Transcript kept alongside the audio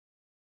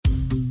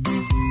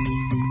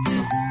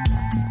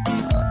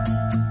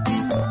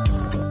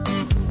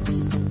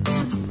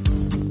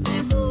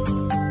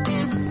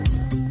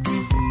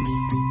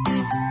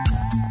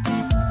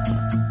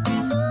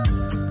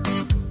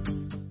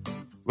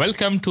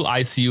Welcome to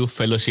ICU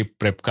Fellowship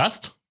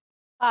Prepcast.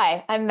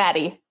 Hi, I'm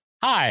Maddi.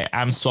 Hi,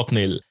 I'm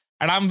Swapnil.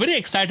 And I'm very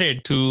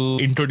excited to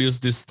introduce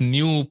this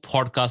new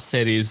podcast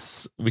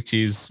series, which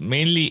is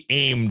mainly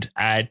aimed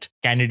at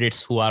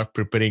candidates who are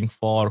preparing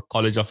for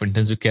College of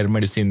Intensive Care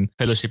Medicine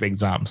fellowship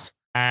exams.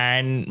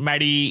 And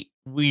Maddi,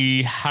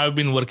 we have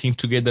been working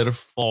together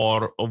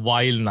for a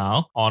while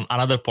now on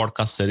another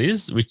podcast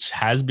series, which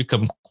has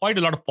become quite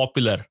a lot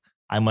popular,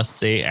 I must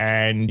say.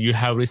 And you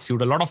have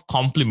received a lot of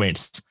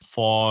compliments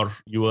for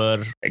your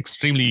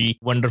extremely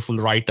wonderful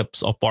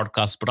write-ups of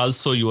podcasts, but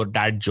also your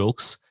dad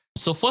jokes.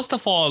 So first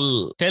of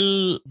all,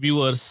 tell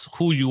viewers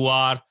who you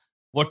are,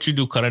 what you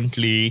do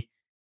currently,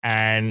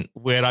 and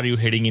where are you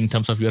heading in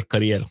terms of your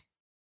career?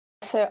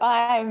 So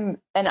I'm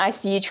an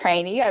ICU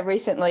trainee. I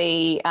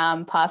recently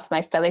passed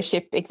my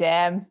fellowship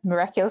exam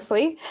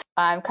miraculously.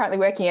 I'm currently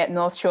working at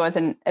North Shore as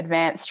an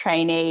advanced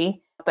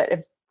trainee,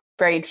 but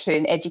very interested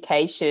in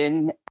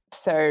education.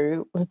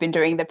 So we've been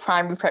doing the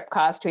primary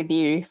prepcast with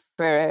you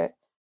for,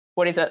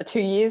 2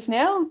 years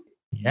now?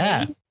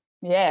 Yeah.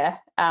 Yeah.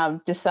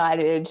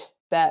 Decided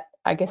that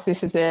I guess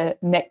this is a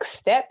next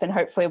step and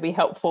hopefully will be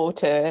helpful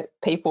to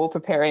people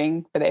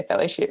preparing for their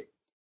fellowship.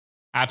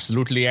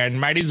 Absolutely. And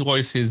Maddi's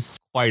voice is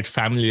quite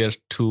familiar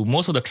to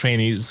most of the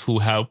trainees who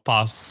have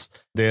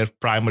passed their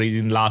primaries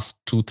in last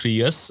 2-3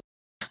 years.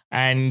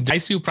 And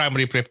ICU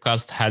Primary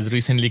Prepcast has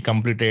recently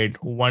completed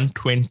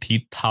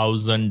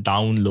 120,000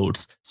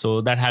 downloads.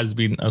 So that has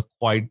been a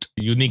quite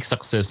unique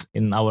success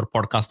in our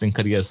podcasting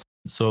careers.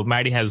 So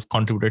Maddi has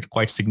contributed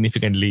quite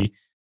significantly.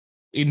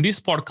 In this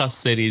podcast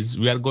series,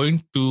 we are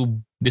going to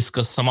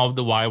discuss some of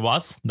the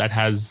vivas that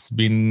has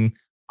been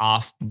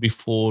asked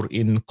before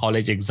in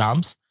college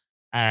exams.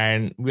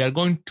 And we are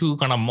going to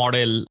kind of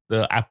model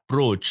the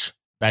approach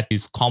that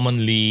is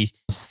commonly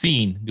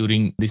seen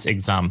during these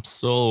exams.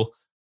 So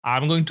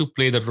I'm going to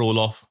play the role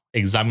of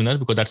examiner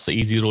because that's the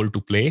easy role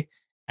to play.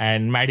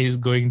 And Maddi is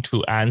going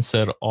to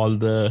answer all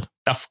the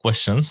tough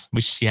questions,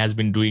 which she has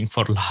been doing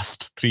for the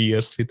last 3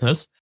 years with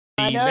us.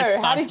 I know.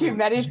 How did you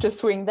manage to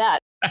swing that?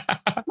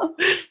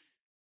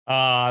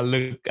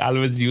 Look,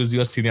 always use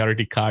your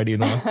seniority card,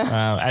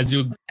 as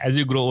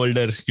you grow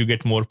older, you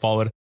get more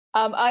power.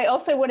 I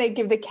also want to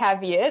give the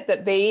caveat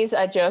that these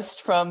are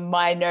just from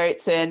my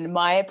notes and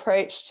my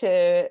approach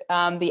to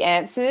the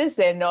answers.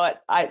 They're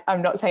not,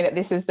 I'm not saying that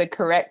this is the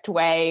correct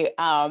way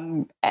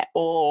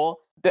or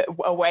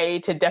a way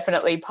to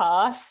definitely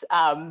pass,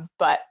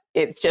 but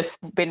it's just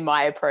been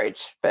my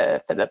approach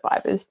for the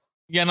Vivas.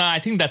 Yeah, no, I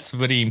think that's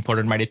very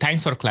important, Maddi.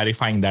 Thanks for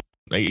clarifying that.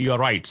 You're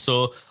right.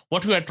 So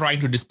what we are trying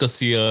to discuss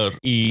here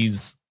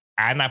is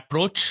an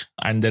approach,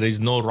 and there is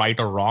no right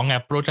or wrong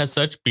approach as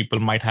such. People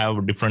might have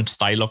a different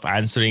style of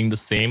answering the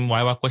same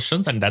Viva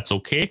questions, and that's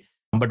okay.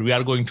 But we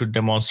are going to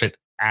demonstrate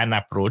an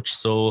approach.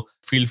 So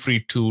feel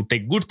free to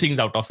take good things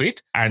out of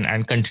it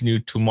and continue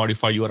to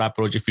modify your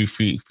approach if you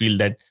feel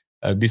that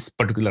this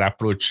particular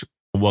approach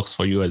works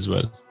for you as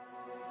well.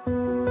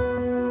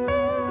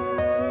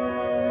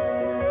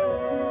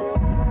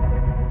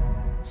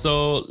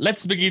 So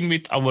let's begin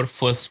with our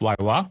first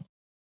Viva.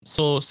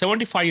 So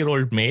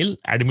 75-year-old male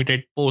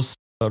admitted post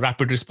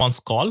rapid response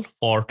call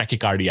for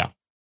tachycardia.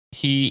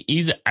 He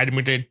is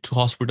admitted to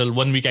hospital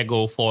 1 week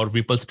ago for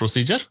Whipple's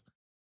procedure.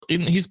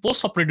 In his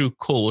post-operative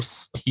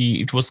course,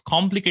 it was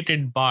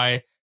complicated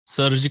by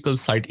surgical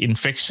site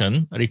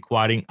infection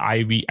requiring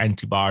IV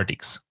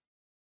antibiotics.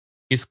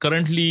 He's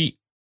currently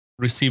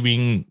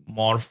receiving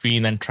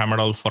morphine and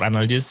tramadol for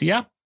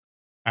analgesia,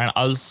 and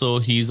also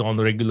he's on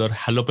the regular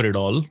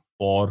haloperidol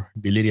for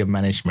delirium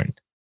management.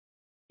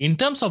 In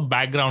terms of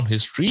background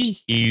history,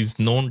 he is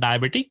known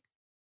diabetic.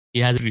 He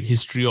has a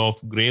history of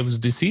Graves'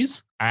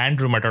 disease and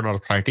rheumatoid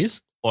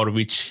arthritis, for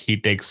which he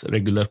takes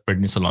regular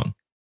prednisolone.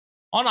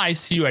 On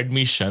ICU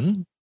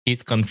admission, he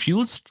is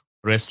confused,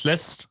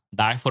 restless,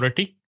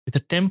 diaphoretic, with a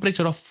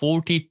temperature of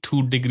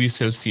 42 degrees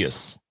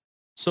Celsius.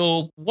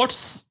 So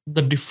what's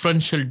the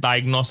differential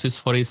diagnosis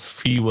for his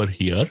fever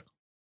here?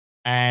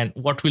 And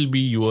what will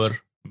be your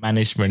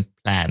management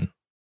plan?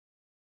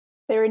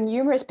 There are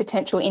numerous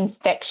potential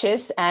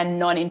infectious and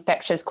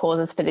non-infectious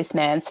causes for this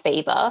man's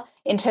fever.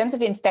 In terms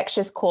of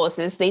infectious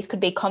causes, these could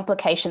be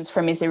complications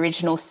from his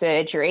original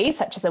surgery,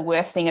 such as a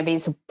worsening of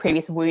his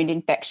previous wound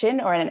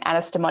infection or an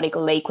anastomotic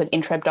leak with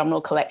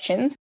intra-abdominal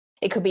collections.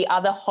 It could be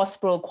other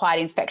hospital-acquired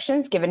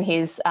infections given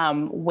his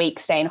week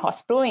stay in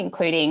hospital,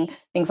 including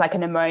things like a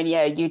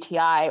pneumonia,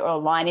 UTI, or a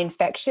line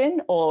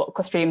infection, or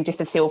Clostridium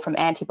difficile from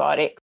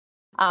antibiotics.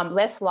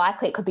 Less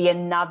likely, it could be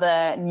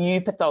another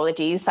new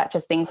pathology, such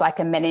as things like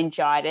a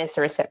meningitis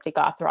or a septic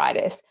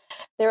arthritis.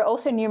 There are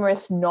also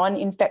numerous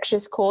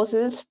non-infectious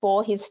causes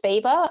for his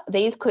fever.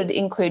 These could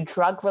include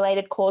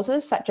drug-related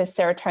causes, such as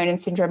serotonin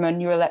syndrome or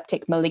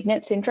neuroleptic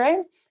malignant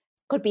syndrome.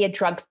 Could be a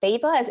drug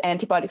fever, as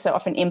antibiotics are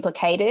often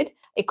implicated.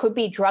 It could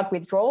be drug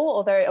withdrawal,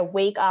 although a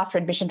week after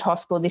admission to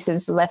hospital, this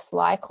is less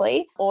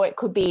likely. Or it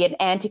could be an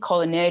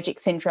anticholinergic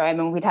syndrome,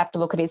 and we'd have to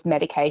look at his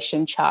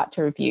medication chart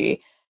to review.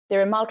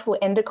 There are multiple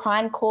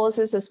endocrine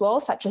causes as well,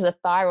 such as a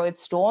thyroid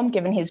storm,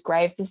 given his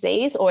Graves'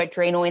 disease, or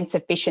adrenal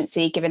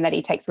insufficiency, given that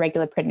he takes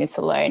regular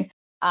prednisolone.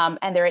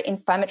 And there are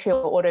inflammatory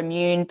or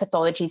autoimmune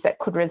pathologies that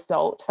could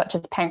result, such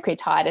as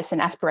pancreatitis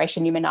and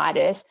aspiration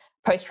pneumonitis,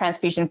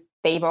 post-transfusion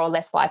fever, or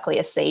less likely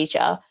a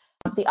seizure.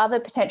 The other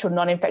potential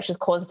non-infectious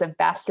causes are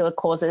vascular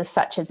causes,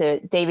 such as a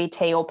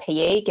DVT or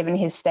PE, given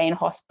his stay in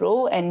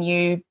hospital, and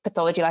new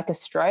pathology like a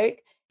stroke,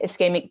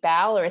 ischemic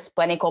bowel, or a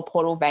splenic or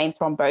portal vein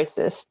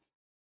thrombosis.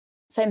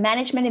 So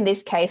management in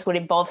this case would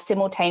involve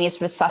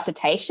simultaneous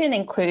resuscitation,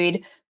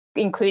 including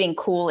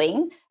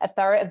cooling, a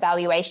thorough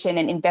evaluation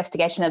and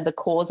investigation of the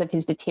cause of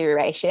his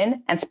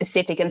deterioration, and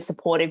specific and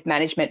supportive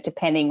management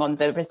depending on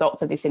the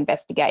results of this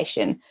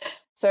investigation.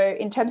 So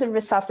in terms of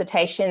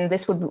resuscitation,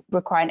 this would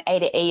require an A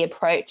to E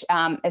approach,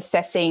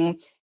 assessing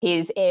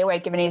his airway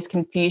given his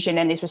confusion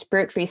and his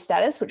respiratory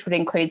status, which would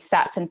include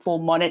SATs and full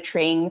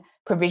monitoring,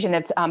 provision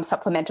of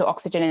supplemental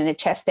oxygen and a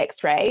chest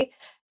X-ray,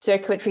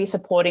 circulatory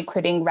support,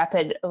 including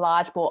rapid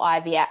large bore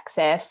IV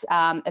access,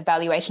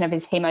 evaluation of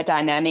his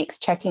hemodynamics,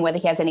 checking whether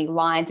he has any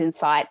lines in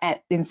sight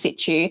in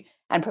situ,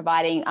 and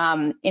providing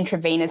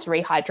intravenous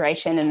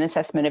rehydration and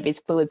assessment of his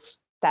fluid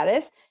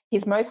status.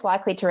 He's most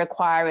likely to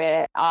require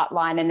an art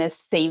line and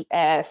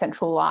a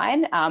central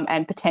line,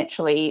 and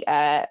potentially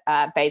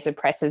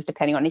vasopressors,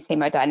 depending on his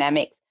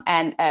hemodynamics,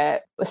 and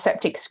a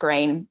septic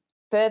screen.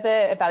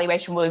 Further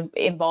evaluation will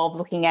involve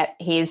looking at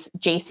his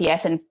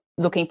GCS and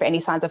looking for any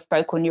signs of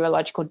focal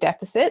neurological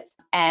deficits,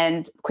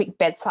 and quick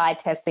bedside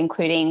tests,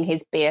 including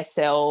his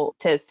BSL,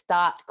 to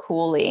start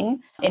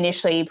cooling,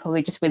 initially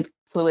probably just with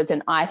fluids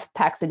and ice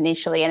packs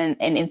initially, and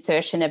an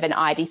insertion of an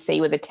IDC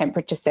with a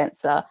temperature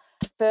sensor.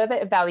 Further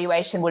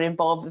evaluation would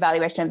involve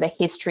evaluation of the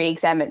history,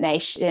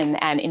 examination,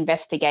 and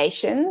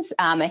investigations.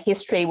 A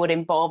history would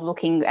involve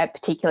looking at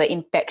particular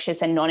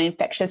infectious and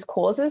non-infectious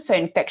causes. So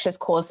infectious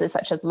causes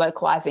such as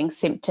localizing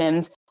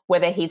symptoms,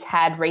 whether he's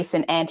had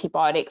recent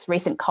antibiotics,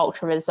 recent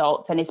culture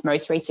results, and his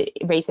most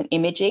recent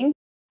imaging.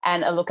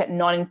 And a look at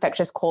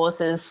non-infectious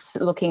causes,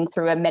 looking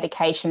through a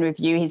medication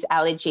review, his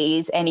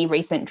allergies, any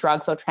recent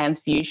drugs or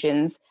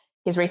transfusions,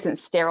 his recent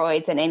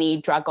steroids, and any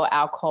drug or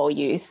alcohol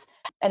use.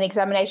 An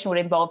examination would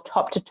involve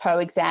top-to-toe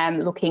exam,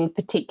 looking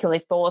particularly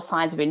for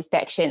signs of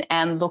infection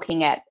and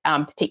looking at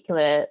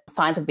particular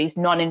signs of these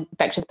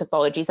non-infectious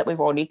pathologies that we've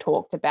already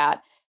talked about.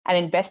 And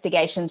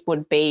investigations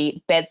would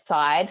be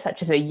bedside,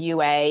 such as a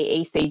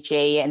UA,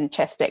 ECG, and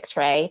chest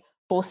X-ray,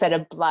 full set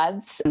of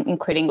bloods,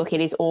 including looking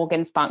at his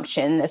organ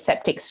function, a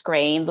septic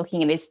screen,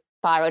 looking at his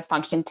thyroid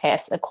function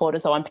test, a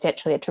cortisol, and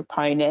potentially a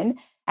troponin,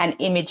 and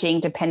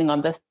imaging depending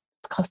on the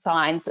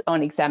signs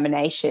on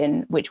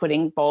examination, which would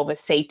involve a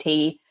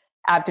CT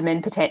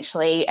abdomen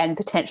potentially, and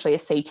potentially a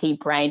CT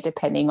brain,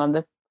 depending on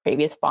the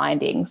previous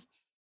findings.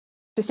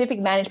 Specific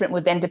management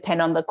would then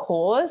depend on the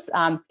cause.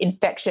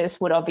 Infectious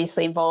would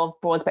obviously involve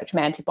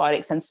broad-spectrum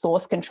antibiotics and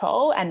source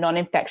control, and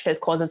non-infectious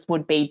causes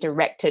would be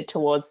directed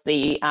towards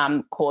the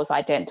cause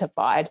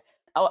identified.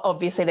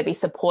 Obviously, there'd be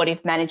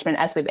supportive management,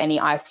 as with any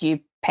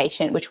ICU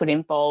patient, which would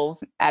involve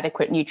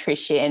adequate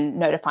nutrition,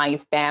 notifying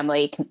his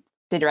family,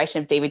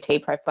 consideration of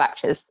DVT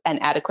prophylaxis,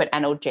 and adequate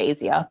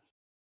analgesia.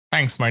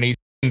 Thanks, Maddi.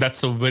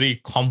 That's a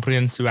very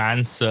comprehensive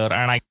answer,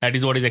 and that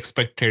is what is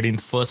expected in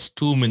the first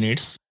 2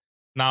 minutes.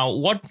 Now,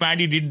 what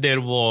Maddi did there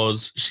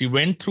was she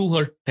went through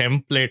her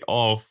template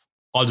of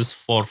causes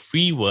for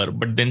fever,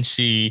 but then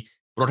she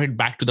brought it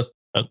back to the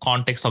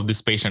context of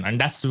this patient. And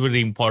that's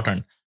very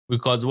important,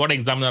 because what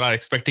examiners are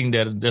expecting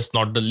there, just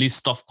not the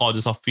list of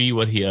causes of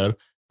fever here,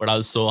 but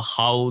also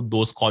how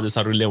those causes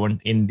are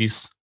relevant in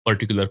this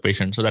particular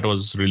patient. So that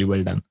was really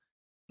well done.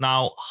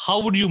 Now,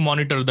 how would you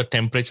monitor the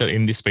temperature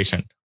in this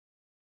patient?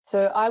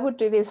 So I would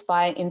do this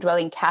via an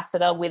indwelling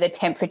catheter with a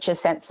temperature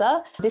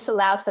sensor. This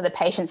allows for the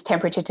patient's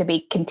temperature to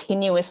be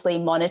continuously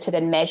monitored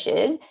and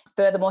measured.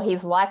 Furthermore,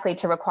 he's likely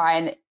to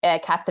require a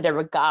catheter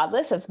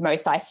regardless, as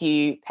most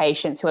ICU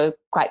patients who are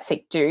quite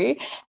sick do.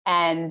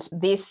 And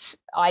this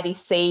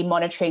IDC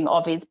monitoring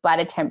of his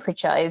bladder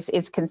temperature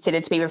is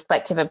considered to be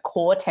reflective of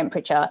core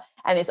temperature,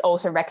 and is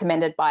also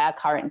recommended by our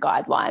current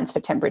guidelines for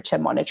temperature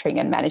monitoring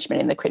and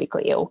management in the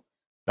critically ill.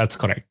 That's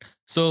correct.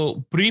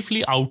 So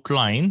briefly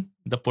outline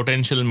the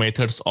potential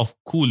methods of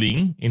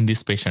cooling in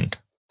this patient.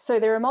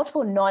 So there are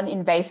multiple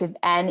non-invasive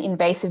and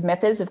invasive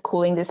methods of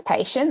cooling this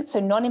patient.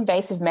 So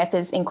non-invasive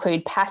methods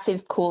include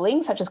passive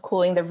cooling, such as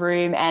cooling the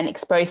room and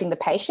exposing the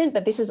patient,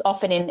 but this is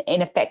often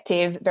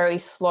ineffective, very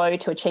slow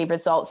to achieve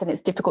results, and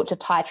it's difficult to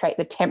titrate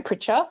the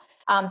temperature.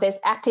 There's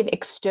active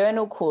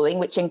external cooling,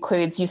 which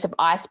includes use of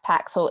ice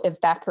packs or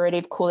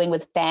evaporative cooling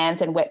with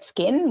fans and wet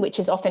skin, which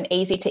is often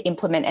easy to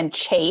implement and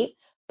cheap,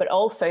 but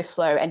also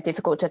slow and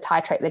difficult to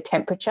titrate the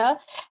temperature,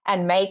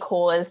 and may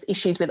cause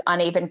issues with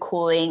uneven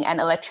cooling and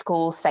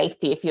electrical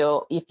safety if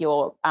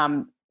you're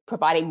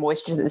providing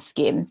moisture to the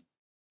skin.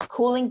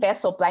 Cooling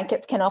vests or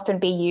blankets can often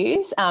be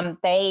used.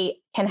 They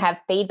can have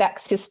feedback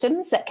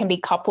systems that can be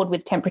coupled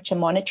with temperature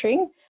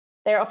monitoring.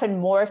 They're often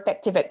more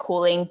effective at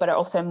cooling, but are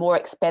also more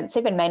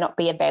expensive and may not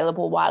be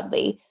available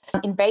widely.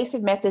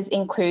 Invasive methods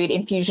include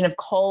infusion of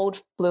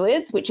cold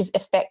fluids, which is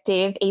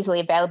effective,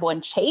 easily available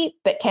and cheap,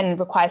 but can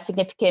require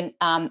significant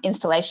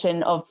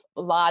installation of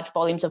large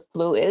volumes of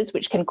fluids,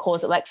 which can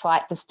cause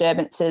electrolyte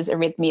disturbances,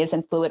 arrhythmias,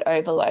 and fluid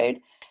overload.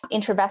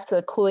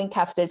 Intravascular cooling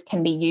catheters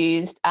can be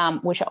used,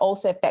 which are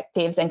also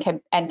effective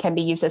and can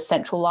be used as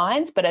central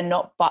lines, but are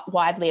not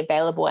widely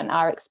available and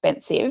are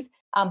expensive.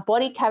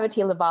 Body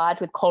cavity lavage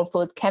with cold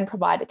fluids can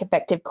provide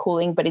effective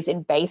cooling, but is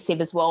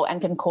invasive as well and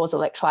can cause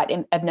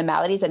electrolyte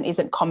abnormalities and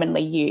isn't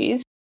commonly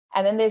used.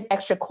 And then there's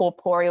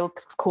extracorporeal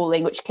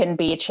cooling, which can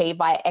be achieved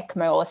by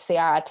ECMO or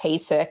CRRT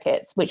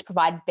circuits, which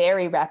provide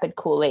very rapid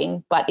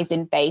cooling, but is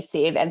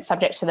invasive and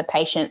subject to the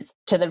patients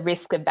to the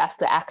risk of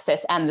vascular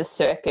access and the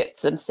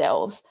circuits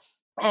themselves.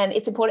 And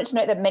it's important to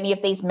note that many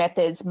of these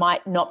methods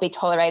might not be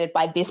tolerated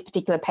by this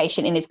particular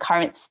patient in his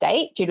current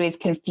state due to his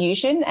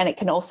confusion, and it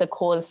can also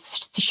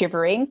cause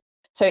shivering.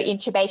 So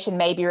intubation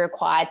may be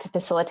required to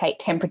facilitate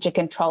temperature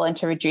control and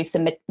to reduce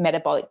the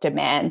metabolic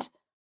demand.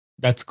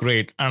 That's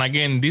great. And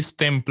again, this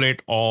template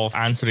of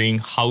answering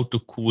how to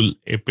cool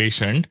a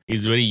patient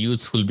is very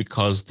useful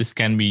because this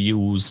can be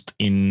used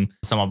in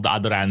some of the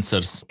other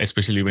answers,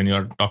 especially when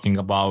you're talking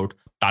about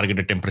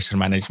targeted temperature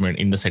management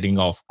in the setting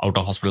of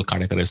out-of-hospital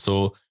cardiac arrest.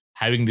 So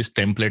having this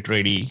template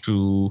ready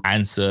to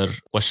answer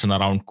question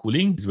around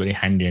cooling is very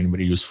handy and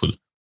very useful.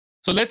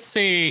 So let's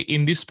say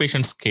in this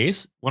patient's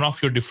case, one of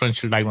your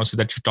differential diagnoses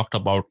that you talked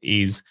about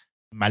is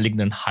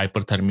malignant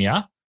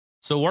hyperthermia.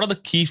 So what are the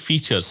key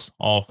features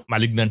of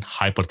malignant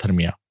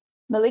hyperthermia?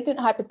 Malignant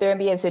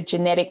hyperthermia is a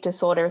genetic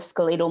disorder of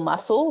skeletal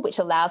muscle, which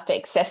allows for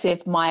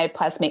excessive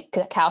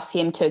myoplasmic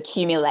calcium to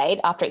accumulate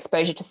after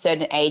exposure to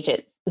certain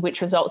agents, which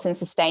results in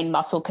sustained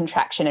muscle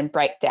contraction and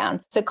breakdown.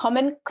 So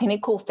common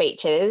clinical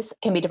features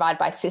can be divided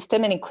by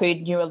system and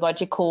include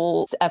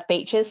neurological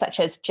features such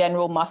as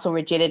general muscle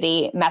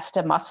rigidity,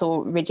 master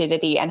muscle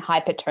rigidity, and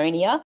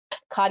hypertonia.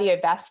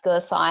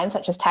 Cardiovascular signs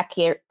such as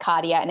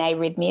tachycardia and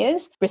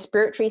arrhythmias,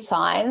 respiratory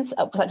signs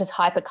such as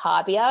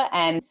hypercarbia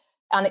and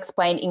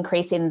unexplained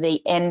increase in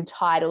the end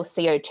tidal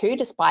CO2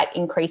 despite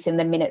increase in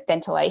the minute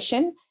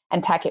ventilation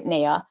and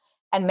tachypnea,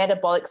 and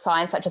metabolic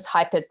signs such as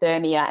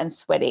hyperthermia and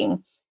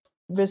sweating.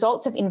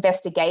 Results of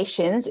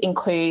investigations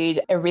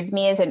include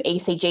arrhythmias and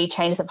ECG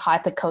changes of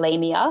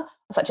hyperkalemia,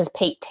 such as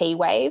peak T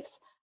waves,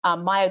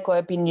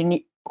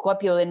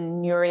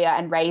 myoglobinuria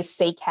and raised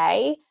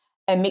CK,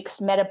 a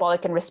mixed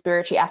metabolic and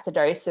respiratory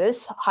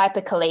acidosis,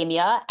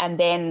 hyperkalemia, and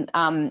then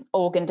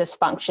organ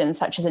dysfunction,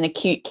 such as an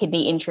acute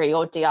kidney injury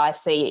or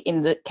DIC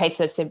in the case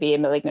of severe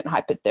malignant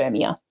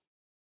hyperthermia.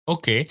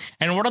 Okay.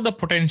 And what are the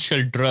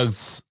potential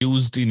drugs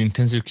used in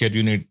intensive care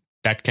unit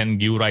that can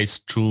give rise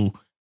to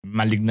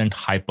malignant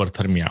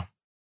hyperthermia?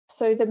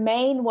 So the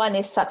main one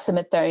is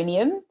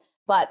suxamethonium,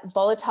 but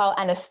volatile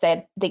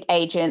anesthetic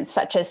agents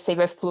such as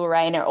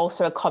sevoflurane are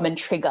also a common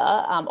trigger,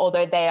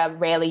 although they are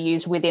rarely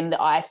used within the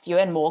ICU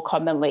and more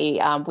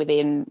commonly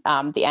within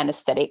the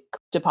anesthetic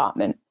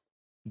department.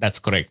 That's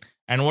correct.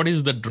 And what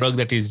is the drug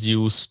that is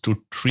used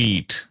to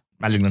treat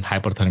malignant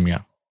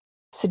hyperthermia?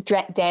 So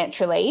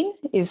dantrolene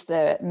is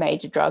the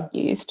major drug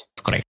used.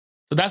 That's correct.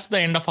 So that's the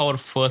end of our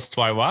first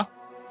viva.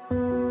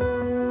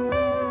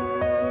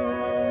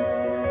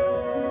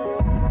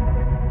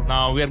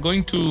 Now we are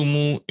going to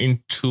move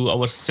into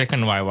our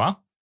second viva.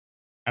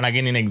 And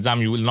again, in exam,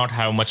 you will not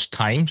have much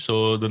time.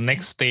 So the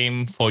next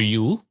aim for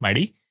you,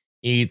 Maddi,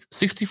 is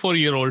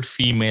 64-year-old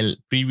female,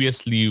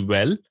 previously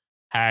well,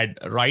 had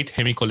right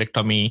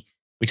hemicolectomy,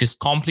 which is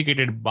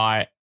complicated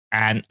by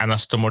an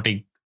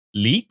anastomotic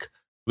leak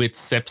with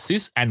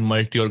sepsis and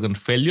multi-organ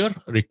failure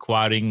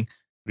requiring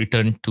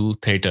return to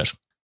theater.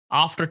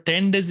 After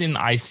 10 days in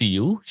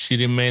ICU, she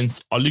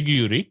remains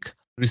oliguric,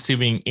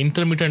 receiving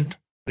intermittent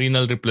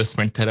renal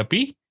replacement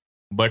therapy,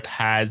 but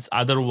has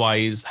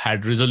otherwise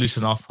had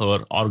resolution of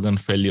her organ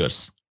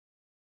failures.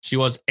 She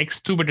was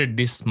extubated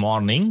this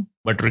morning,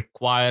 but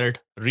required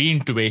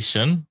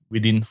reintubation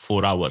within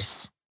 4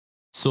 hours.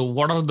 So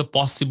what are the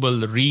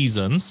possible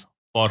reasons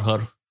for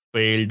her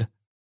failed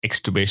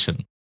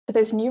extubation? So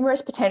there's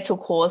numerous potential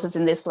causes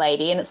in this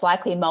lady, and it's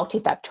likely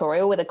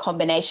multifactorial with a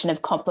combination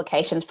of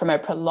complications from a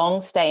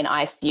prolonged stay in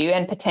ICU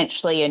and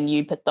potentially a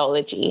new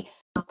pathology.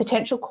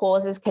 Potential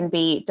causes can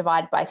be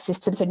divided by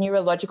systems. So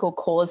neurological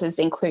causes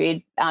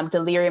include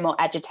delirium or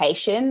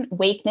agitation,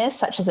 weakness,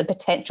 such as a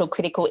potential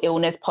critical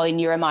illness,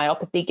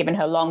 polyneuromyopathy, given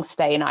her long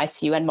stay in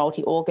ICU and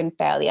multi-organ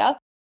failure.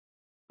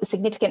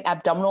 Significant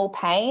abdominal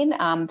pain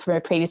from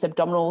a previous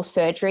abdominal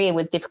surgery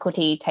with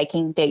difficulty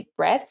taking deep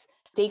breaths,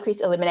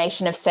 decreased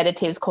elimination of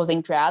sedatives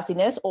causing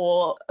drowsiness,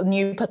 or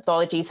new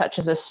pathology such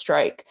as a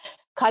stroke.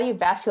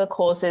 Cardiovascular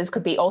causes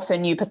could be also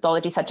new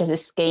pathology such as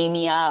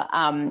ischemia,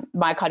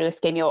 myocardial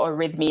ischemia or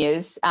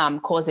arrhythmias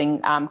causing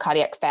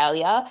cardiac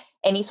failure,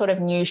 any sort of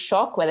new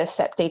shock, whether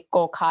septic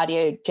or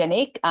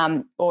cardiogenic,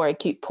 or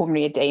acute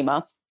pulmonary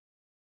edema.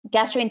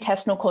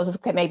 Gastrointestinal causes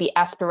may be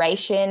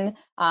aspiration,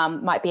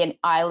 might be an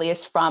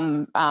ileus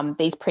from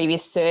these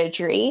previous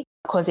surgery,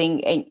 causing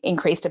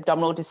increased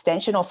abdominal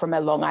distension or from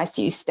a long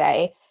ICU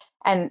stay.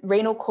 And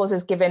renal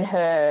causes, given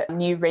her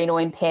new renal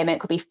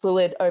impairment, could be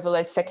fluid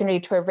overload secondary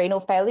to a renal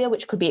failure,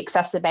 which could be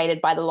exacerbated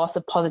by the loss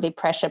of positive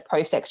pressure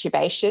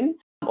post-extubation,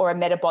 or a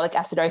metabolic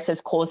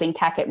acidosis causing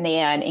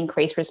tachypnea and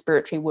increased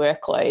respiratory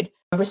workload.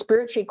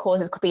 Respiratory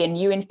causes could be a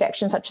new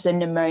infection, such as a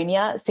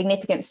pneumonia,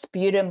 significant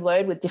sputum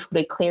load with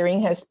difficulty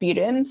clearing her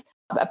sputums,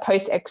 a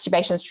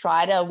post-extubation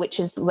stridor, which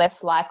is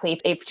less likely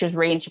if she was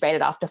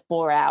reintubated after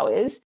 4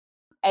 hours,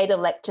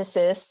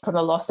 atelectasis from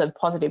the loss of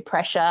positive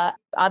pressure,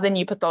 other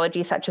new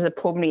pathologies such as a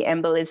pulmonary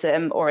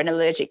embolism or an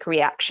allergic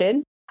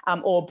reaction,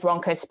 or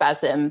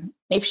bronchospasm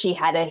if she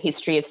had a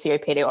history of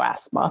COPD or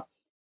asthma.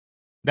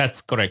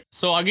 That's correct.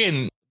 So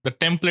again, the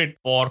template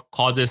for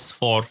causes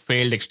for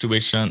failed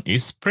extubation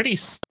is pretty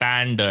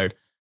standard,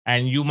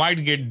 and you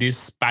might get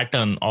this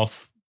pattern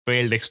of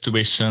failed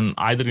extubation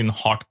either in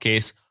hot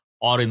case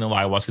or in a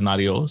viva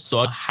scenario.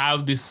 So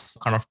have this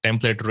kind of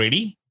template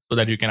ready so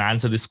that you can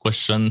answer this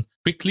question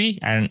quickly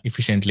and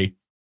efficiently.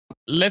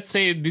 Let's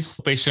say this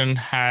patient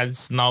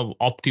has now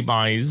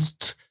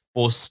optimized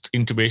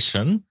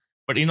post-intubation,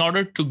 but in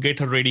order to get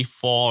her ready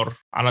for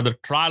another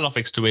trial of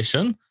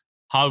extubation,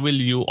 how will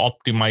you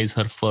optimize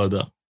her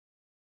further?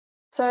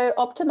 So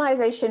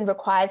optimization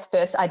requires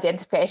first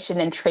identification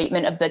and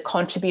treatment of the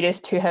contributors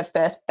to her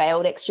first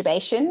failed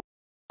extubation.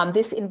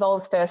 This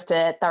involves first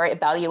a thorough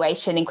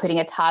evaluation, including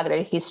a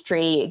targeted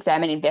history,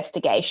 exam and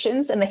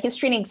investigations. And the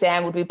history and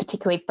exam would be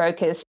particularly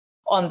focused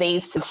on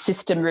these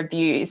system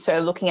reviews. So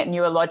looking at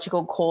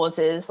neurological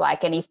causes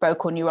like any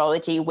focal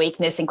neurology,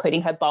 weakness,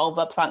 including her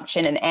bulbar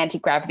function and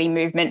anti-gravity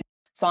movement,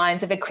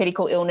 signs of a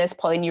critical illness,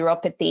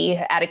 polyneuropathy,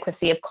 her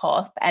adequacy of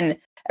cough, and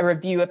a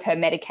review of her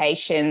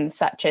medications,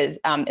 such as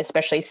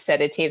especially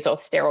sedatives or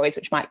steroids,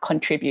 which might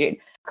contribute.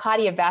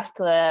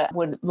 Cardiovascular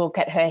would look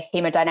at her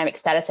hemodynamic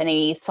status and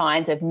any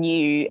signs of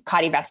new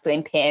cardiovascular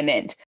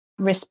impairment.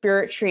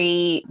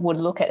 Respiratory would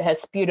look at her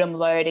sputum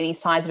load, any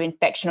signs of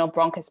infection or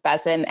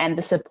bronchospasm, and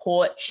the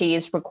support she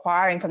is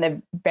requiring from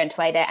the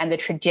ventilator and the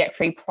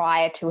trajectory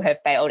prior to her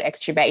failed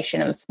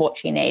extubation and the support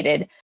she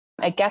needed.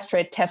 A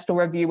gastrointestinal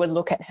review would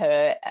look at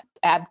her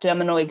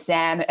abdominal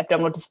exam,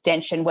 abdominal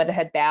distension, whether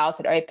her bowels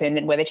had opened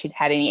and whether she'd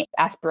had any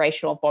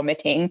aspiration or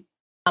vomiting.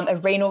 A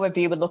renal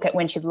review would look at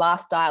when she'd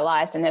last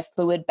dialyzed and her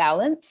fluid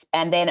balance,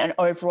 and then an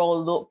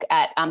overall look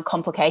at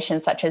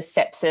complications such as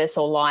sepsis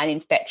or line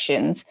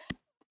infections.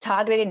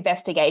 Targeted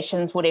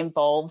investigations would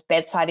involve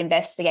bedside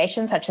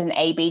investigations such as an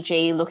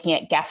ABG looking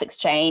at gas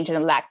exchange and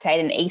a lactate,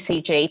 and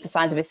ECG for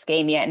signs of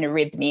ischemia and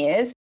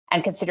arrhythmias,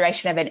 and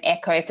consideration of an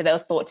echo for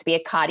those thought to be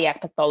a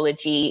cardiac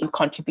pathology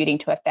contributing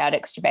to a failed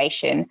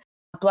extubation.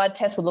 Blood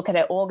tests would look at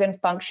her organ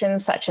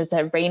functions such as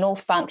her renal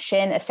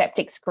function, a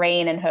septic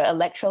screen, and her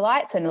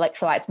electrolytes. And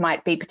electrolytes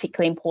might be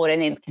particularly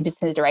important in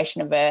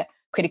consideration of a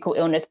critical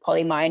illness,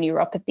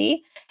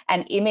 polymyoneuropathy.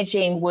 And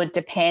imaging would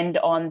depend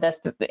on the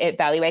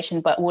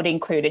evaluation, but would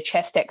include a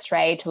chest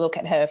x-ray to look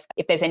at her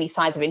if there's any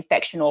signs of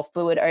infection or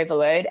fluid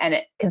overload, and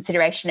a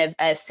consideration of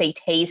a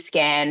CT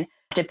scan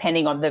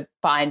depending on the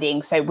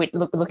findings. So we're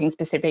looking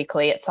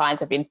specifically at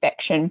signs of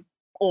infection,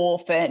 or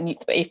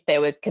if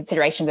there were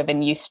considerations of a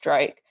new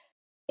stroke.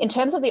 In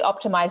terms of the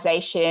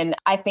optimization,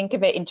 I think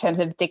of it in terms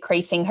of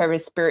decreasing her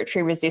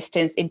respiratory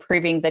resistance,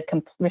 improving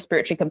the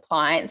respiratory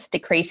compliance,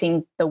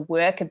 decreasing the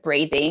work of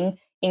breathing,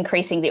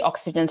 increasing the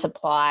oxygen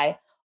supply,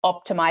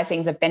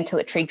 optimizing the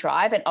ventilatory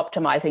drive, and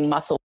optimizing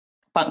muscle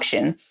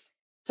function.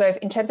 So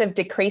in terms of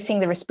decreasing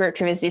the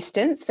respiratory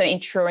resistance, so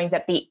ensuring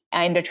that the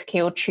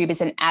endotracheal tube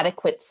is an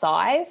adequate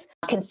size,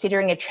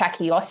 considering a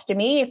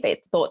tracheostomy if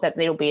it thought that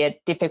it'll be a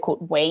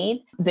difficult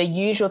wean, the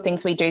usual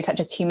things we do such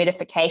as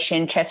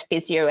humidification, chest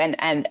physio,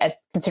 and a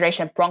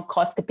consideration of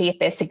bronchoscopy if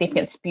there's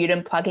significant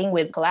sputum plugging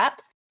with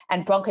collapse,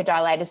 and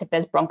bronchodilators if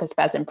there's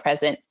bronchospasm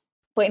present.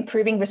 For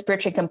improving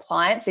respiratory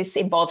compliance, this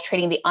involves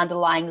treating the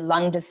underlying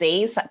lung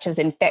disease such as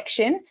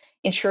infection,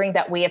 ensuring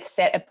that we have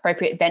set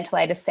appropriate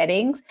ventilator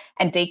settings,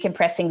 and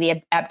decompressing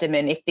the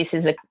abdomen if this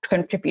is a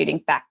contributing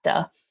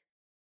factor.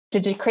 To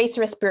decrease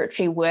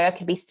respiratory work,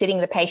 could be sitting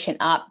the patient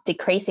up,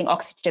 decreasing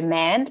oxygen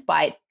demand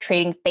by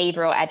treating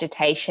fever or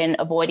agitation,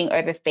 avoiding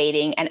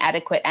overfeeding, and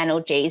adequate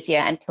analgesia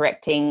and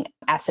correcting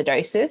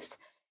acidosis.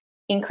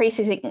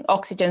 Increasing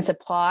oxygen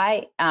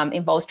supply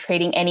involves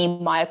treating any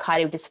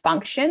myocardial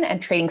dysfunction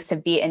and treating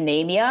severe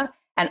anemia,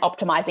 and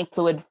optimizing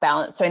fluid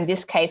balance. So in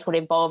this case would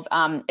involve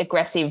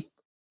aggressive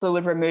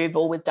fluid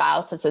removal with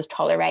dialysis as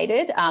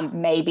tolerated,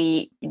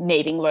 maybe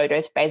needing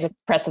low-dose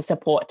vasopressor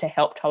support to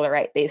help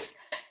tolerate this.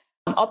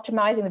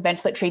 Optimizing the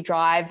ventilatory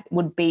drive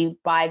would be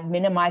by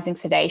minimizing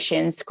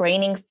sedation,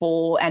 screening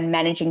for and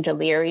managing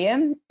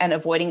delirium, and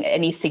avoiding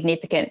any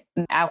significant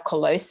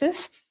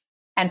alkalosis.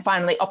 And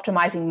finally,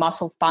 optimizing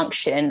muscle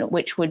function,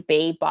 which would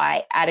be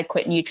by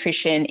adequate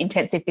nutrition,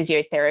 intensive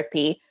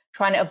physiotherapy,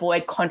 trying to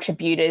avoid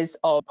contributors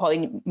of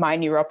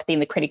polymyoneuropathy in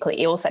the critically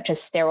ill, such as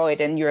steroid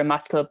and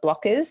neuromuscular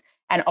blockers,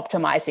 and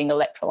optimizing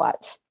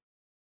electrolytes.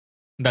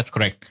 That's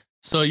correct.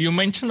 So you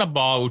mentioned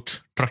about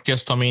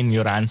tracheostomy in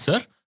your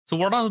answer. So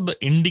what are the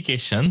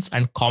indications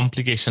and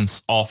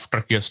complications of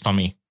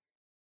tracheostomy?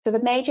 So the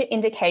major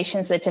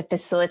indications are to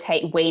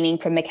facilitate weaning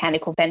from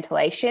mechanical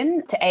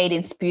ventilation, to aid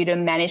in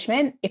sputum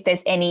management, if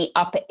there's any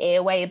upper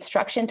airway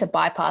obstruction to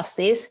bypass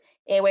this,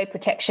 airway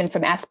protection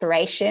from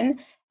aspiration,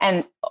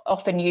 and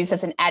often used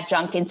as an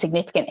adjunct in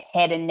significant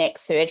head and neck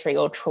surgery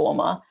or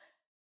trauma.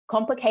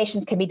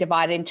 Complications can be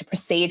divided into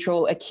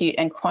procedural, acute,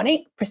 and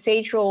chronic.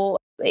 Procedural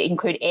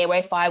include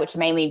airway fire, which is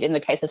mainly in the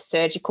case of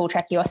surgical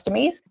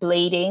tracheostomies,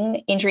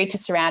 bleeding, injury to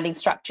surrounding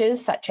structures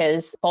such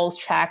as false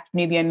tract,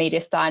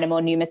 nubiomediastinum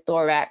or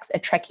pneumothorax, a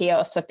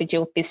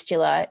tracheoesophageal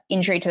fistula,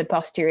 injury to the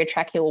posterior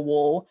tracheal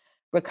wall,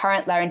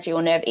 recurrent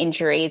laryngeal nerve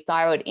injury,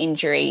 thyroid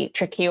injury,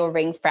 tracheal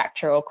ring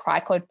fracture or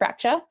cricoid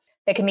fracture.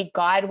 There can be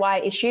guide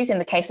wire issues in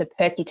the case of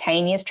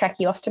percutaneous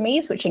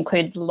tracheostomies, which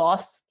include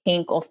loss,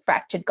 kink, or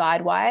fractured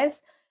guide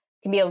wires.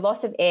 Can be a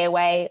loss of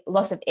airway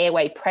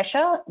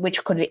pressure,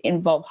 which could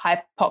involve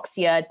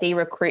hypoxia,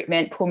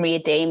 derecruitment, pulmonary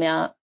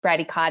edema,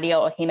 bradycardia,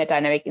 or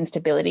hemodynamic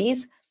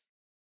instabilities.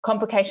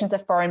 Complications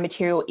of foreign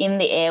material in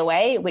the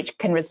airway, which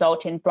can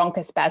result in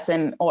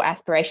bronchospasm or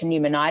aspiration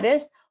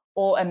pneumonitis,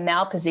 or a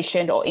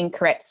malpositioned or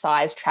incorrect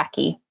size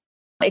trachea.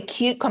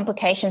 Acute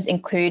complications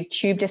include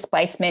tube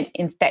displacement,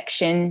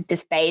 infection,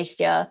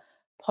 dysphagia,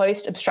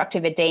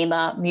 post-obstructive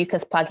edema,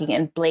 mucus plugging,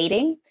 and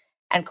bleeding.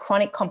 And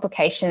chronic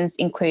complications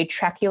include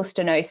tracheal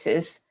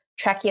stenosis,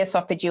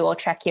 tracheoesophageal or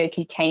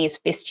tracheocutaneous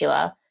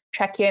fistula,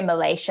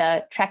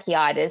 tracheomalacia,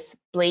 tracheitis,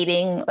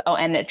 bleeding,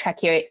 and a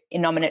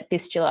tracheoinnominate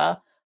fistula,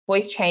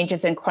 voice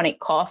changes and chronic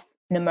cough,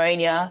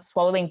 pneumonia,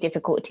 swallowing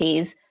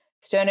difficulties,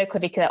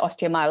 sternoclavicular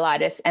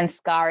osteomyelitis, and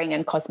scarring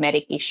and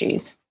cosmetic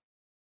issues.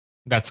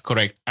 That's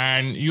correct.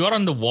 And you are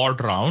on the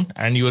ward round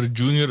and your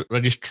junior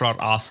registrar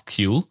asks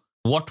you,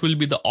 what will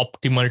be the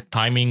optimal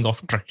timing of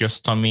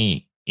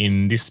tracheostomy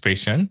in this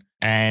patient?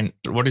 And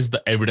what is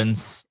the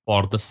evidence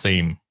for the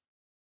same?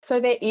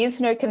 So there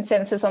is no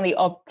consensus on the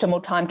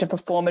optimal time to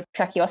perform a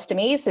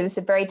tracheostomy. So this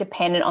is very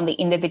dependent on the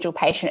individual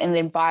patient and the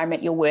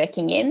environment you're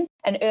working in.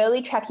 An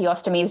early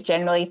tracheostomy is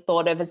generally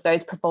thought of as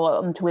those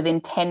performed within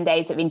 10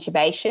 days of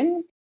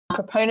intubation.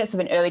 Proponents of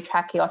an early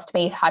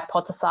tracheostomy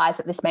hypothesize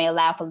that this may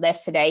allow for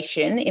less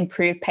sedation,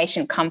 improved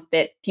patient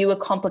comfort, fewer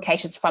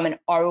complications from an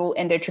oral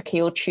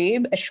endotracheal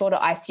tube, a shorter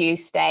ICU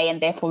stay,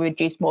 and therefore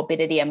reduced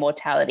morbidity and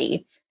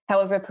mortality.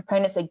 However,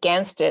 proponents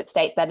against it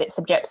state that it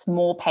subjects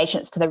more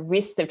patients to the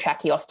risks of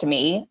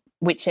tracheostomy,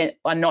 which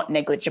are not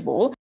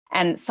negligible,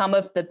 and some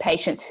of the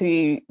patients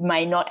who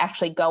may not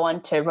actually go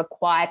on to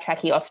require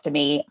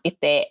tracheostomy if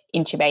they're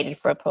intubated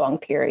for a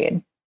prolonged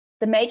period.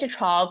 The major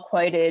trial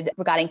quoted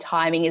regarding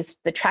timing is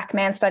the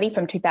TrackMan study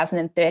from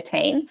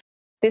 2013.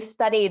 This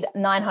studied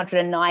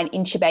 909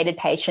 intubated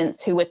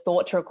patients who were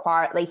thought to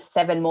require at least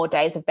 7 more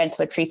days of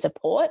ventilatory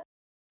support.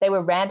 They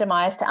were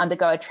randomized to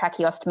undergo a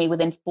tracheostomy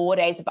within 4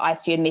 days of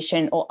ICU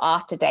admission or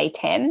after day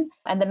 10.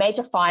 And the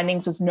major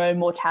findings was no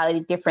mortality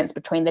difference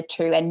between the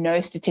two and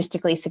no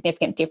statistically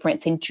significant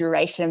difference in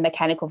duration of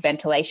mechanical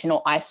ventilation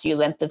or ICU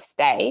length of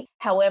stay.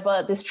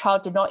 However, this trial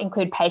did not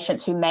include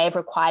patients who may have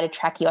required a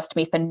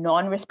tracheostomy for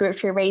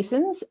non-respiratory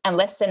reasons, and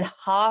less than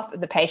half of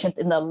the patients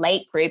in the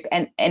late group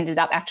ended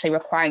up actually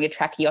requiring a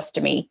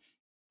tracheostomy.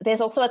 There's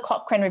also a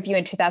Cochrane review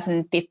in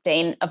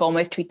 2015 of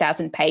almost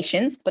 2,000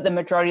 patients, but the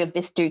majority of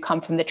this do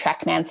come from the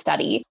TrackMan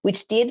study,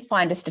 which did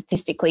find a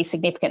statistically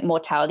significant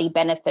mortality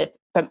benefit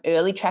from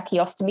early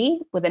tracheostomy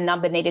with a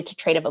number needed to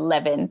treat of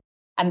 11,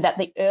 and that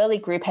the early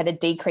group had a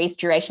decreased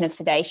duration of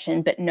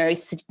sedation, but no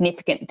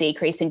significant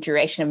decrease in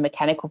duration of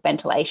mechanical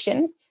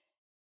ventilation.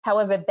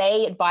 However,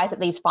 they advised that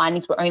these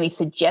findings were only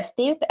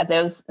suggestive and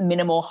there was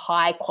minimal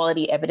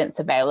high-quality evidence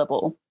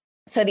available.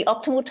 So the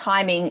optimal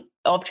timing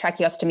of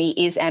tracheostomy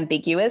is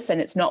ambiguous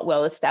and it's not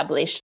well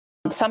established.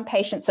 Some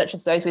patients, such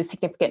as those with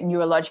significant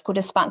neurological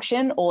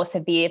dysfunction or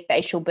severe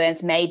facial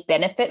burns, may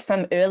benefit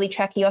from early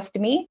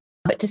tracheostomy,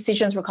 but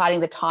decisions regarding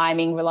the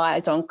timing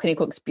relies on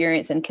clinical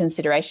experience and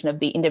consideration of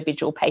the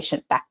individual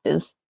patient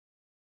factors.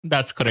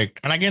 That's correct.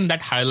 And again,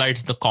 that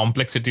highlights the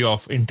complexity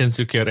of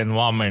intensive care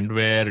environment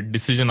where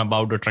decision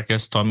about the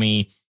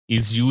tracheostomy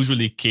is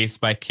usually case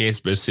by case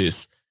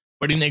basis.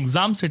 But in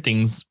exam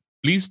settings,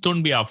 please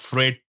don't be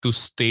afraid to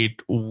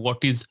state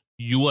what is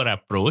your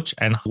approach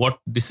and what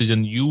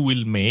decision you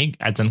will make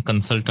as a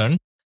consultant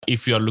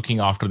if you are looking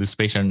after this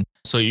patient.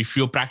 So if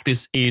your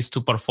practice is to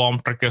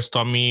perform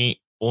tracheostomy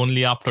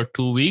only after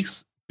 2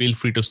 weeks, feel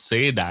free to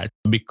say that,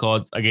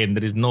 because again,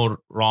 there is no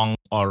wrong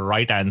or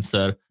right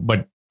answer,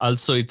 but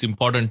also it's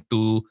important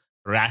to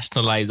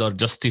rationalize or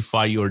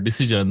justify your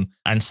decision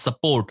and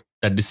support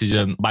that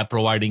decision by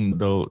providing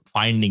the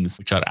findings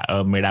which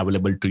are made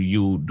available to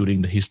you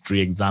during the history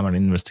exam and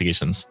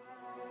investigations.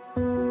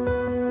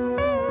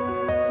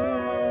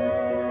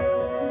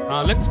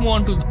 Let's move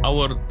on to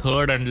our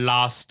third and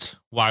last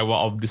viva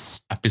of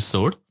this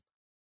episode.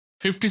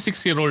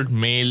 56-year-old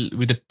male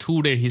with a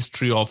 2-day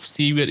history of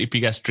severe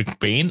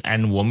epigastric pain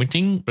and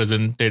vomiting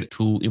presented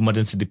to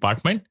emergency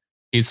department.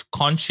 Is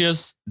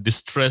conscious,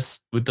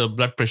 distress with a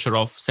blood pressure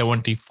of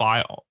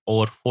 75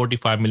 over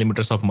 45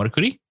 millimeters of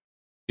mercury.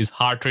 His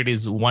heart rate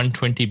is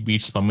 120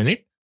 beats per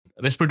minute.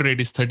 Respiratory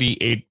rate is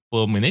 38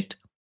 per minute.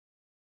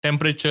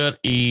 Temperature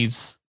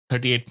is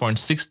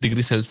 38.6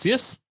 degrees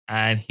Celsius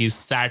and his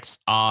SATs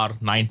are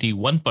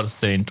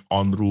 91%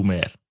 on room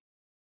air.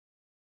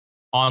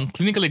 On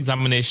clinical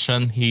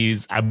examination,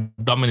 his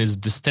abdomen is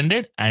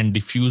distended and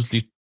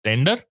diffusely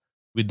tender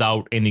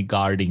without any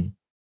guarding.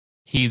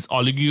 He is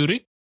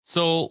oliguric.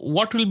 So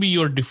what will be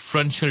your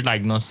differential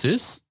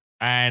diagnosis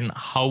and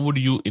how would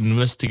you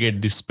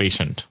investigate this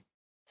patient?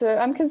 So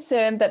I'm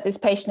concerned that this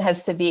patient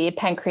has severe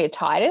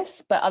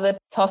pancreatitis, but other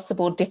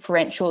possible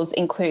differentials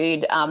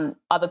include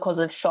other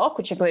causes of shock,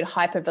 which include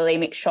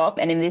hypervolemic shock,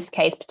 and in this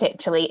case,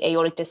 potentially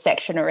aortic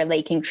dissection or a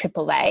leaking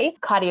AAA,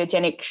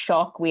 cardiogenic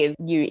shock with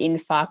new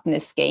infarct and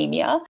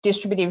ischemia,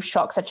 distributive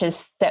shock such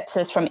as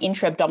sepsis from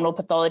intra-abdominal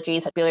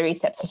pathologies, like biliary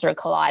sepsis or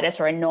colitis,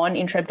 or a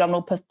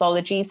non-intra-abdominal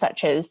pathology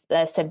such as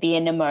severe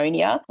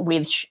pneumonia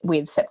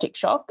with septic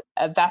shock,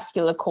 a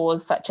vascular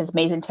cause such as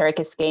mesenteric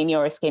ischemia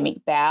or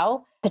ischemic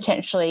bowel,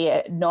 potentially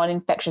a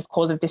non-infectious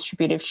cause of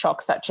distributive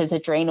shock such as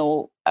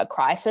adrenal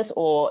crisis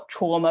or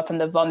trauma from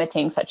the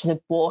vomiting such as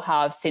a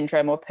Boerhaave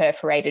syndrome or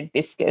perforated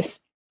viscus.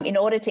 In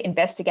order to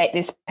investigate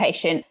this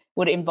patient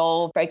would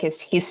involve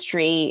focused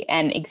history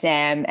and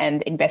exam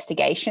and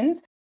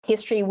investigations.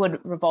 History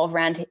would revolve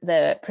around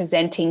the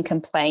presenting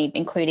complaint,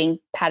 including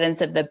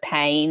patterns of the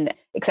pain,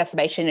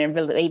 exacerbation and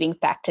relieving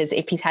factors,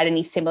 if he's had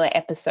any similar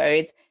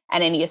episodes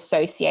and any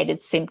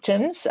associated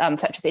symptoms,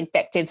 such as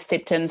infective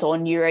symptoms or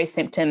neuro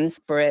symptoms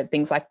for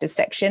things like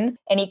dissection.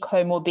 Any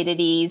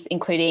comorbidities,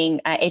 including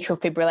atrial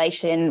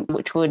fibrillation,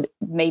 which would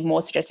be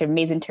more suggestive of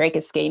mesenteric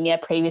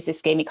ischemia, previous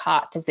ischemic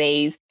heart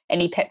disease,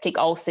 any peptic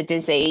ulcer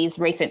disease,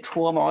 recent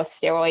trauma or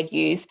steroid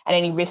use, and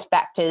any risk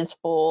factors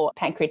for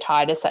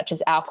pancreatitis, such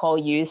as alcohol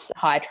use,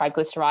 high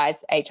triglycerides,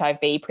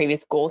 HIV,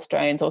 previous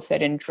gallstones or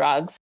certain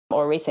drugs,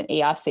 or recent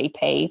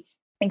ERCP.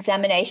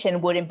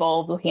 Examination would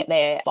involve looking at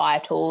their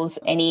vitals,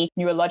 any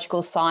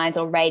neurological signs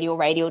or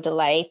radial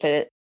delay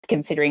for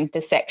considering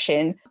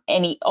dissection,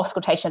 any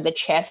auscultation of the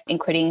chest,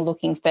 including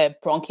looking for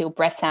bronchial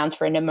breath sounds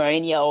for a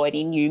pneumonia or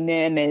any new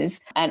murmurs,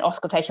 and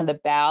auscultation of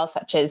the bowel,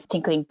 such as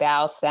tinkling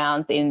bowel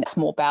sounds in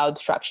small bowel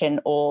obstruction,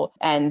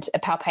 and a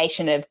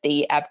palpation of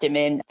the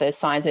abdomen for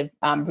signs of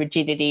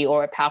rigidity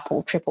or a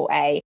palpable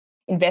AAA.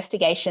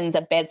 Investigations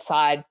are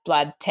bedside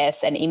blood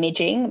tests and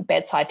imaging.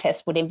 Bedside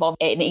tests would involve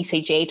an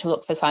ECG to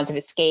look for signs of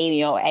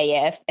ischemia or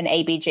AF, an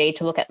ABG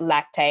to look at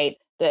lactate,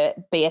 the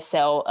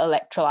BSL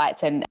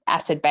electrolytes and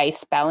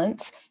acid-base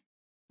balance.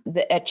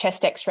 A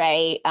chest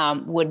X-ray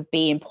would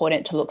be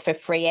important to look for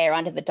free air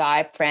under the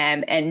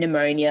diaphragm and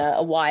pneumonia,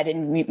 a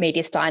widened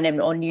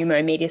mediastinum or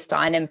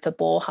pneumomediastinum for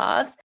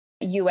Boerhaave's.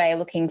 UA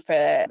looking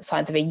for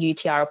signs of a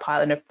UTI or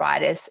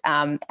pyelonephritis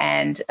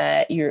and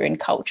urine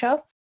culture.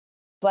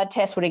 Blood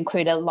tests would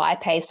include a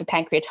lipase for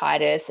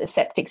pancreatitis, a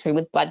septic screen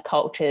with blood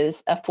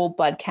cultures, a full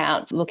blood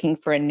count looking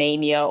for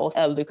anemia or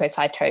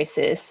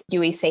leukocytosis,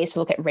 UECs to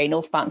look at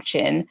renal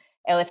function,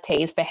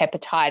 LFTs for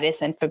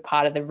hepatitis and for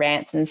part of the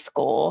Ranson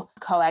score,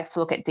 coags to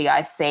look at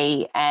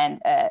DIC, and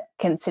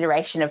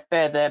consideration of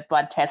further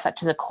blood tests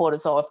such as a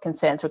cortisol if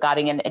concerns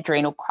regarding an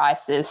adrenal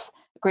crisis,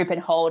 group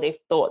and hold if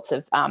thoughts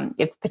of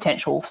if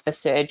potential for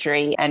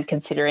surgery, and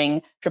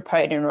considering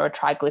troponin or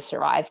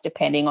triglycerides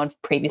depending on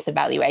previous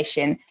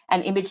evaluation.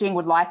 And imaging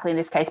would likely in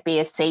this case be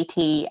a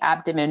CT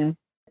abdomen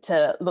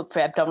to look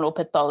for abdominal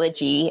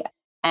pathology,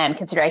 and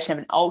consideration of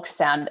an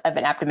ultrasound of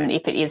an abdomen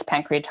if it is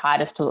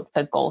pancreatitis to look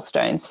for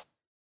gallstones.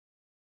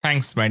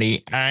 Thanks,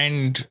 Maddi.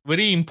 And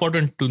very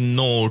important to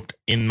note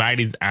in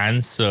Maddi's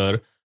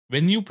answer,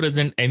 when you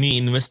present any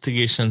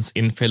investigations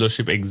in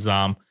fellowship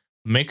exam,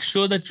 make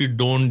sure that you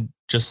don't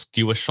just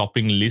give a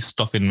shopping list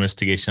of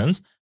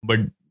investigations, but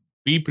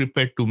be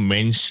prepared to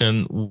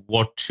mention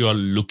what you're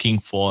looking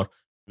for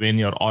when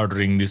you're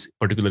ordering this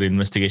particular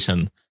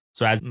investigation.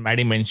 So as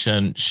Maddi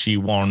mentioned, she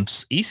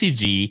wants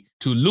ECG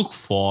to look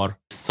for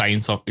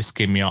signs of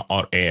ischemia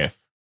or AF,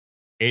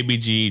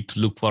 ABG to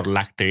look for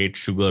lactate,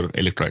 sugar,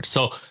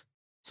 electrolytes.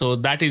 So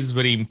that is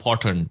very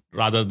important.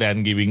 Rather than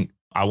giving,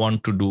 I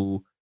want to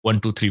do 1,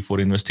 2, 3, 4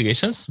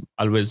 investigations,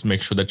 always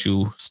make sure that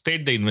you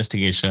state the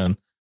investigation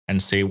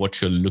and say what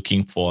you're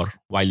looking for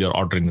while you're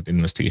ordering that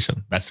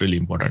investigation. That's really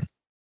important.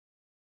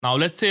 Now,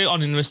 let's say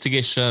on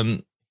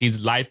investigation,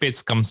 his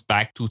lipase comes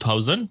back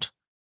 2000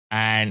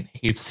 and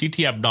his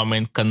CT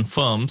abdomen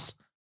confirms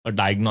a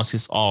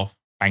diagnosis of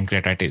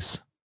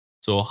pancreatitis.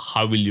 So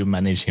how will you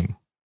manage him?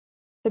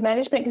 The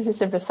management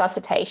consists of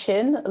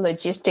resuscitation,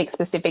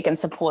 logistics-specific and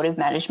supportive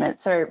management.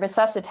 So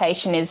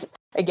resuscitation is,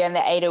 again,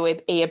 the A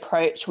to E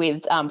approach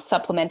with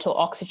supplemental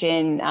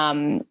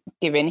oxygen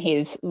given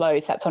his low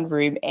SATs on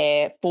room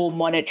air, full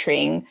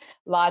monitoring,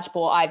 large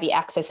bore IV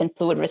access and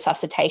fluid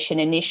resuscitation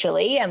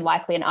initially, and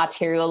likely an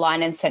arterial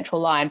line and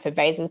central line for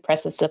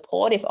vasopressor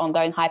support if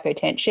ongoing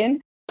hypotension,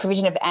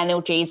 provision of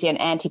analgesia and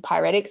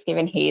antipyretics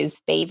given his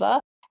fever,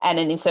 and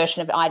an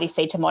insertion of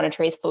IDC to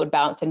monitor his fluid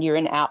balance and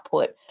urine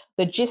output.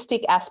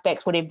 Logistic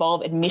aspects would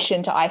involve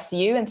admission to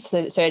ICU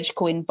and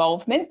surgical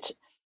involvement.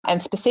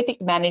 And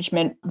specific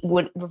management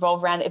would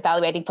revolve around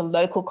evaluating for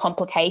local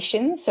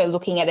complications. So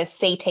looking at a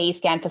CT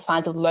scan for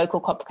signs of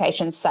local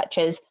complications such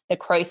as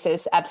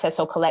necrosis, abscess,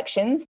 or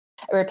collections.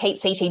 A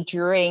repeat CT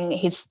during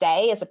his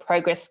stay as a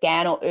progress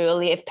scan or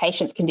early if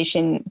patient's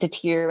condition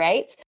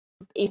deteriorates.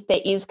 If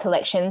there is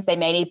collections, they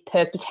may need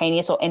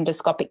percutaneous or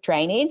endoscopic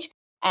drainage,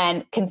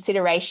 and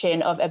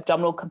consideration of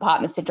abdominal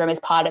compartment syndrome as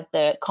part of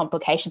the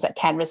complications that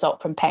can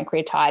result from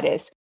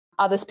pancreatitis.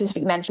 Other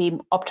specific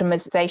management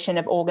optimization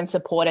of organ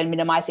support and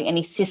minimizing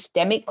any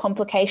systemic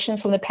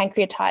complications from the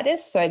pancreatitis.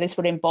 So this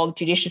would involve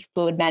judicious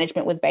fluid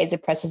management with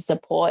vasopressor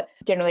support,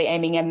 generally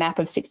aiming a MAP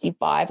of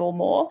 65 or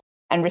more,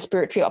 and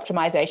respiratory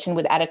optimization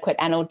with adequate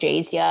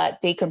analgesia,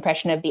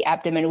 decompression of the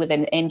abdomen with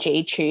an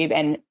NG tube,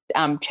 and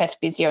chest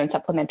physio and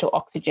supplemental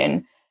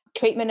oxygen.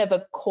 Treatment of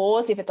a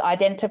cause if it's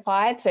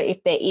identified. So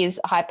if there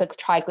is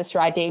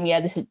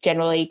hypertriglyceridemia, this is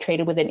generally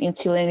treated with an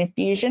insulin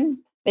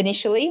infusion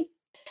initially.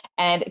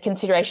 And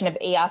consideration of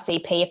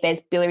ERCP if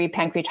there's biliary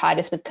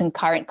pancreatitis with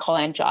concurrent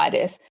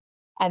cholangitis.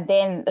 And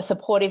then the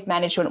supportive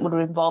management would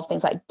involve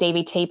things like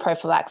DVT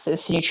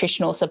prophylaxis,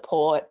 nutritional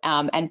support,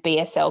 and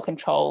BSL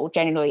control,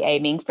 generally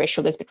aiming for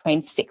sugars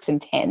between 6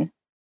 and 10.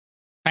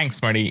 Thanks,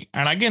 Maddi.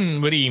 And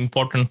again, very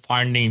important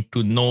finding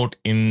to note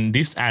in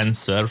this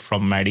answer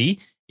from Maddi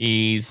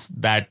is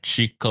that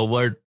she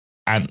covered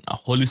a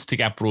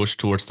holistic approach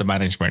towards the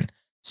management.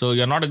 So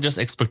you're not just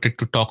expected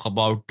to talk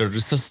about the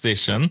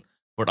resuscitation,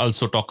 but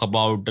also talk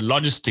about the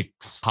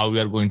logistics, how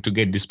we are going to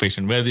get this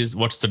patient,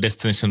 what's the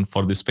destination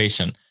for this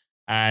patient.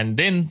 And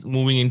then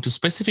moving into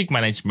specific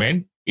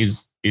management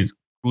is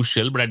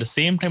crucial, but at the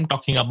same time,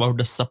 talking about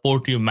the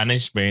supportive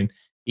management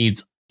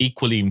is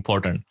equally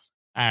important.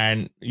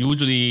 And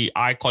usually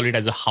I call it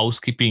as a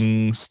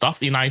housekeeping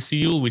stuff in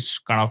ICU, which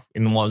kind of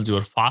involves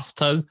your fast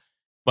hug.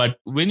 But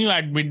when you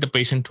admit the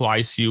patient to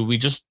ICU, we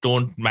just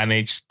don't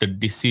manage the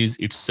disease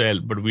itself,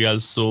 but we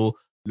also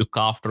look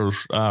after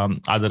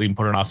other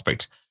important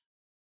aspects.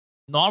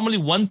 Normally,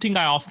 one thing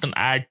I often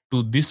add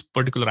to this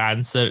particular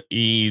answer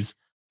is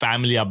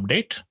family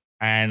update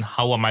and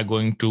how am I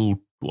going to,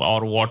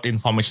 or what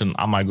information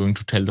am I going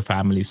to tell the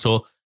family.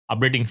 So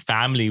updating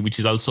family, which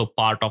is also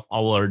part of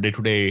our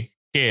day-to-day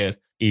care,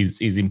 is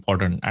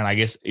important. And I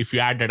guess if you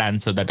add that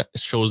answer, that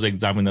shows the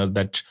examiner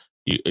that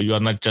you're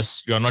not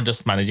just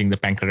managing the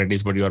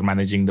pancreatitis, but you are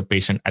managing the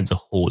patient as a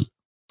whole.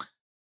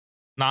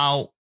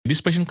 Now,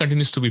 this patient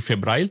continues to be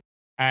febrile,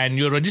 and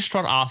your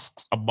registrar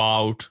asks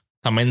about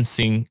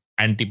commencing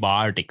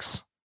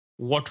antibiotics.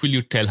 What will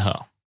you tell her?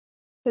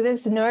 So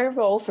there's no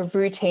role for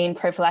routine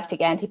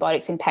prophylactic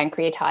antibiotics in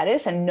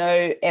pancreatitis and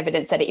no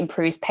evidence that it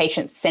improves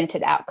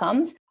patient-centered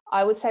outcomes.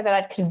 I would say that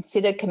I'd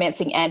consider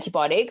commencing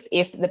antibiotics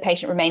if the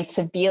patient remains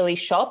severely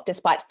shocked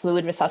despite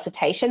fluid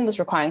resuscitation, was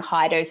requiring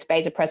high-dose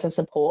vasopressor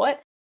support.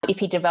 If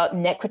he developed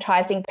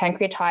necrotizing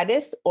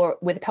pancreatitis or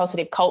with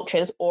pulsative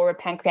cultures or a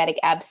pancreatic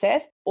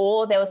abscess,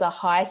 or there was a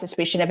high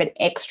suspicion of an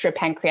extra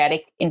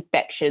pancreatic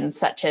infection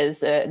such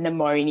as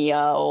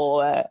pneumonia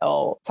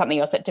or something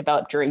else that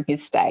developed during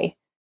his stay.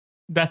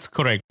 That's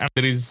correct. And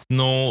there is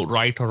no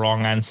right or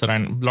wrong answer.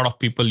 And a lot of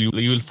people, you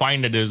will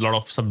find that there's a lot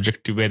of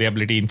subjective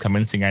variability in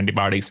commencing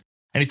antibiotics.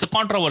 And it's a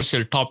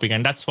controversial topic.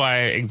 And that's why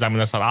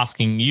examiners are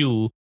asking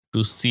you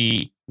to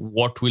see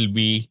what will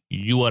be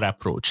your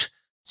approach.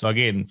 So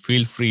again,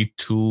 feel free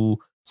to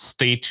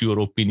state your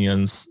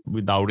opinions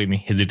without any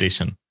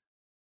hesitation.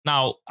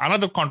 Now,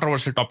 another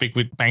controversial topic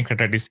with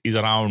pancreatitis is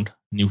around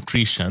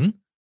nutrition.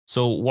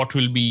 So what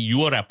will be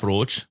your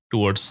approach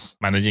towards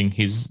managing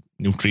his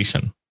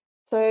nutrition?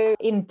 So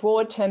in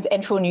broad terms,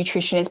 enteral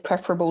nutrition is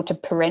preferable to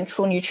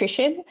parenteral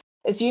nutrition.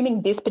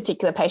 Assuming this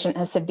particular patient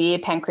has severe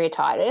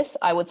pancreatitis,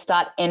 I would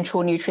start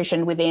enteral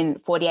nutrition within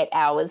 48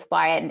 hours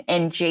via an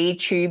NG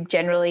tube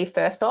generally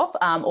first off,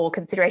 or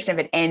consideration of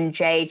an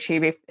NJ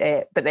tube,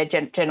 but they're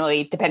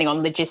generally depending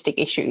on logistic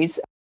issues.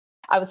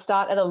 I would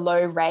start at a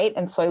low rate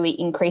and slowly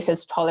increase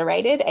as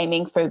tolerated,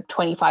 aiming for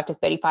 25 to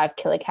 35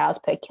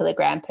 kilocalories per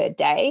kilogram per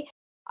day.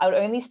 I would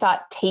only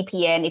start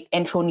TPN if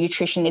enteral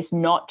nutrition is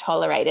not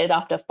tolerated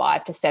after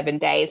 5 to 7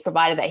 days,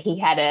 provided that he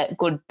had a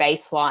good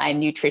baseline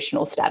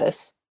nutritional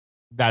status.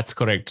 That's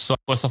correct. So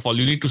first of all,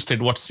 you need to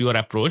state what's your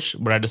approach,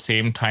 but at the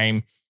same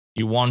time,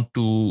 you want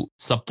to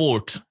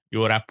support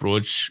your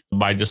approach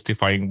by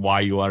justifying why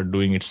you are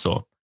doing it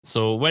so.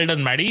 So well done,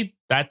 Maddi.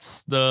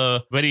 That's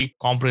the very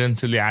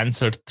comprehensively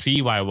answered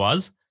 3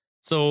 Vivas.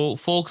 So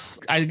folks,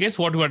 I guess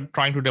what we're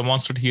trying to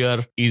demonstrate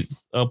here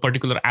is a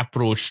particular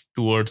approach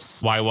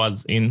towards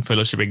Vivas in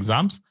fellowship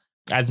exams.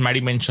 As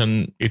Maddi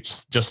mentioned,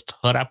 it's just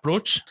her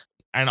approach.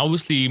 And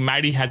obviously,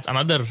 Maddi has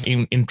another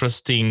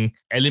interesting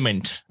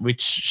element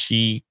which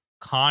she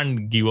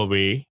can't give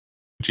away,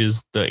 which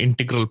is the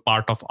integral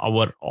part of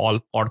our all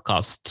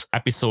podcast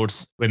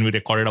episodes when we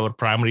recorded our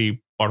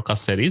primary podcast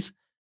series.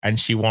 And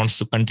she wants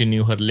to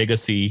continue her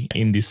legacy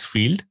in this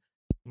field.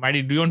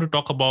 Maddi, do you want to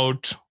talk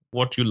about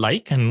what you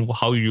like and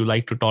how you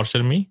like to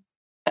torture me?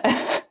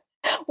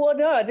 Well,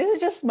 no, this is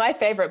just my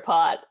favorite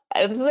part.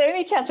 This is the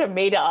only chance for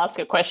me to ask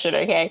a question,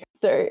 okay?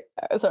 So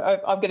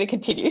I'm going to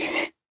continue.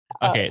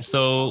 Okay,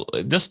 so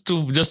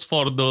just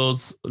for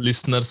those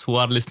listeners who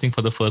are listening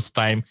for the first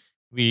time,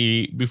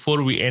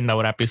 before we end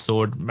our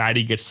episode,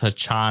 Maddi gets a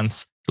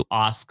chance to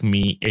ask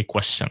me a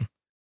question.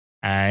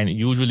 And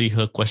usually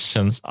her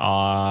questions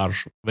are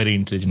very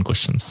intelligent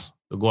questions.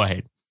 So go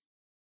ahead.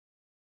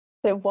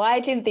 So why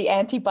didn't the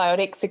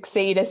antibiotic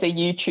succeed as a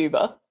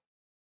YouTuber?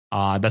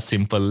 That's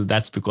simple.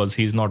 That's because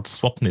he's not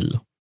Swapnil.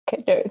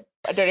 Okay, no,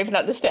 I don't even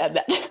understand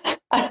that.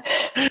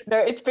 No,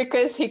 it's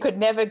because he could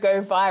never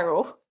go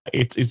viral.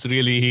 It's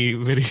really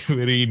very,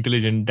 very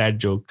intelligent dad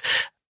joke.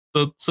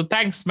 So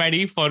thanks,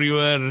 Maddi, for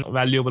your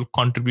valuable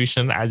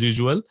contribution as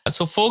usual.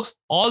 So folks,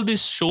 all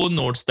these show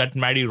notes that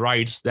Maddi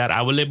writes, they're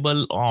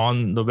available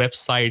on the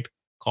website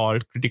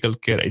called Critical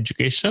Care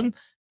Education,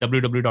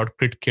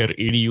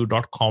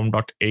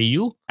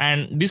 www.critcareedu.com.au.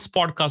 And this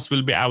podcast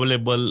will be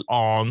available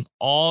on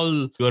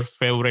all your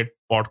favorite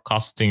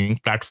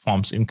podcasting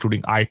platforms,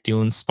 including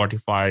iTunes,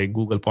 Spotify,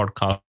 Google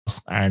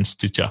Podcasts, and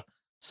Stitcher.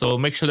 So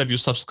make sure that you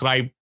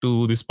subscribe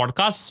to this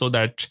podcast so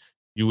that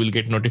you will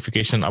get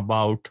notification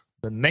about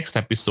the next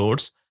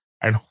episodes,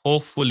 and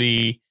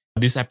hopefully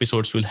these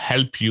episodes will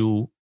help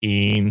you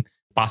in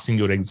passing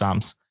your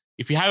exams.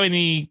 If you have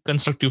any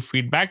constructive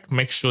feedback,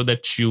 make sure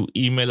that you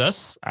email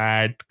us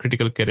at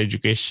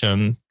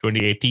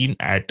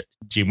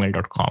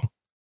criticalcareeducation2018@gmail.com.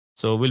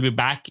 So we'll be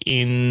back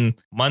in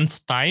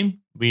month's time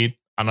with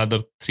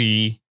another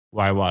 3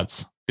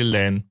 Vivas. Till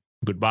then,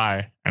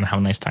 goodbye and have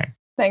a nice time.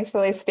 Thanks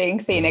for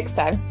listening. See you next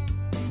time.